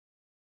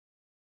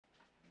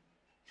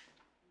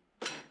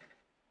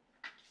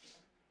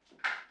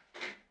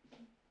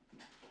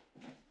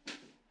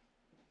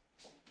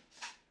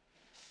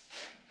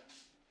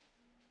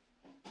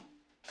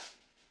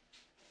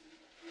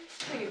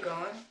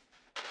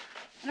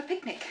On a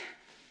picnic.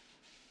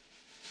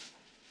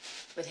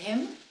 With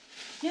him?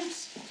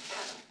 Yes.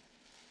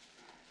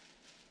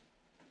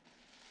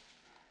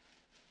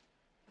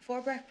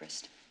 Before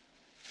breakfast.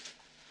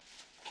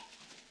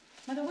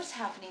 Mother, what's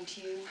happening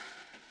to you?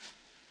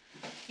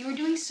 You were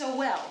doing so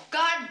well.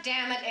 God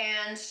damn it,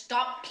 Anne.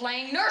 Stop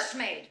playing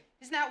nursemaid.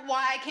 Isn't that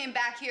why I came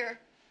back here?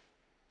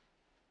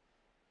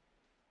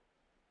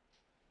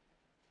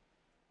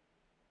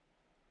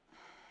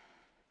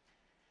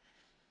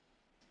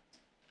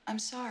 I'm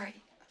sorry.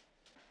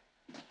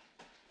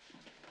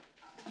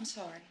 I'm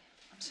sorry.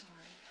 I'm sorry.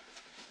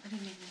 I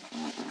didn't mean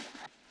that.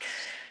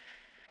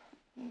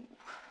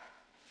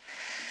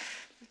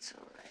 It's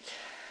all right.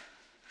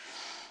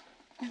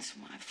 It's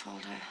my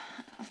fault.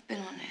 I've been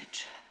on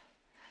edge.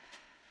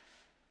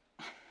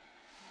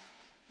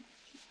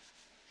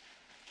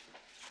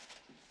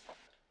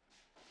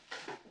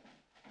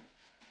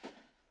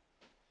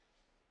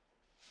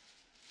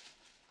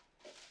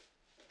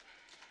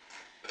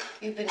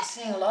 You've been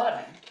seeing a lot of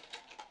him.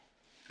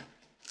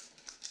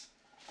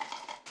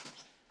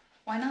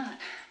 Why not?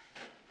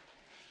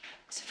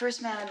 It's the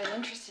first man I've been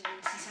interested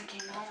in since I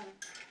came home.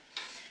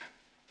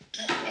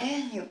 But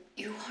Anne,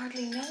 you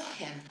hardly know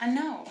him. I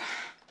know.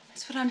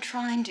 That's what I'm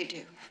trying to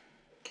do.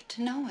 Get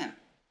to know him.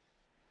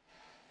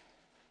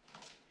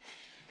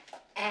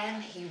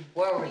 Anne, he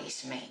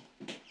worries me.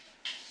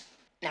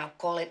 Now,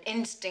 call it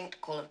instinct,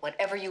 call it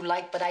whatever you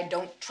like, but I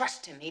don't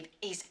trust him.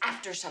 He's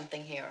after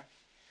something here.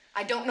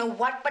 I don't know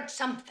what, but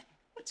something.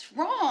 What's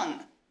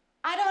wrong?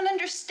 I don't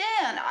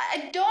understand.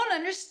 I don't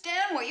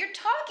understand what you're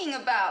talking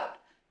about.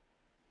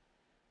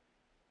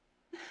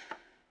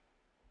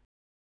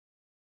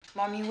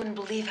 Mom, you wouldn't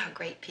believe how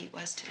great Pete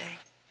was today.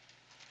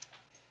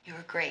 You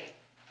were great.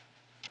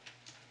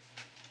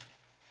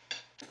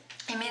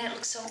 He made it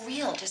look so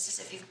real, just as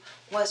if he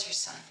was your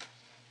son.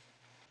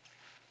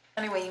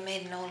 Anyway, you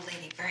made an old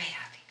lady very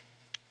happy.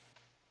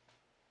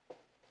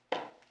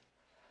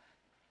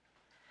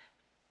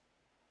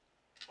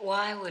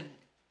 Why would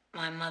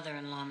my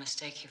mother-in-law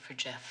mistake you for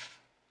Jeff?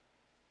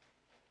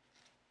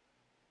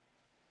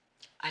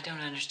 I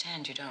don't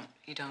understand. You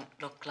don't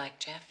look like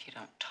Jeff. You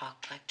don't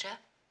talk like Jeff.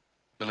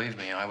 Believe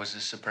me, I was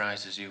as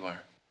surprised as you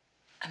are.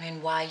 I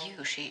mean, why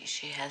you?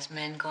 She has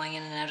men going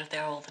in and out of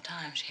there all the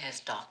time. She has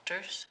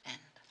doctors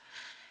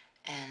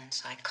and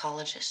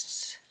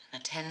psychologists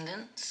and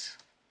attendants,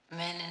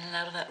 men in and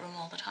out of that room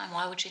all the time.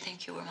 Why would she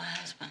think you were my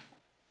husband?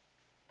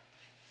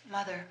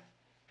 Mother,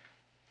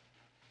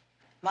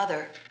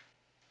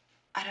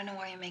 I don't know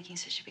why you're making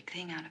such a big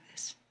thing out of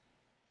this.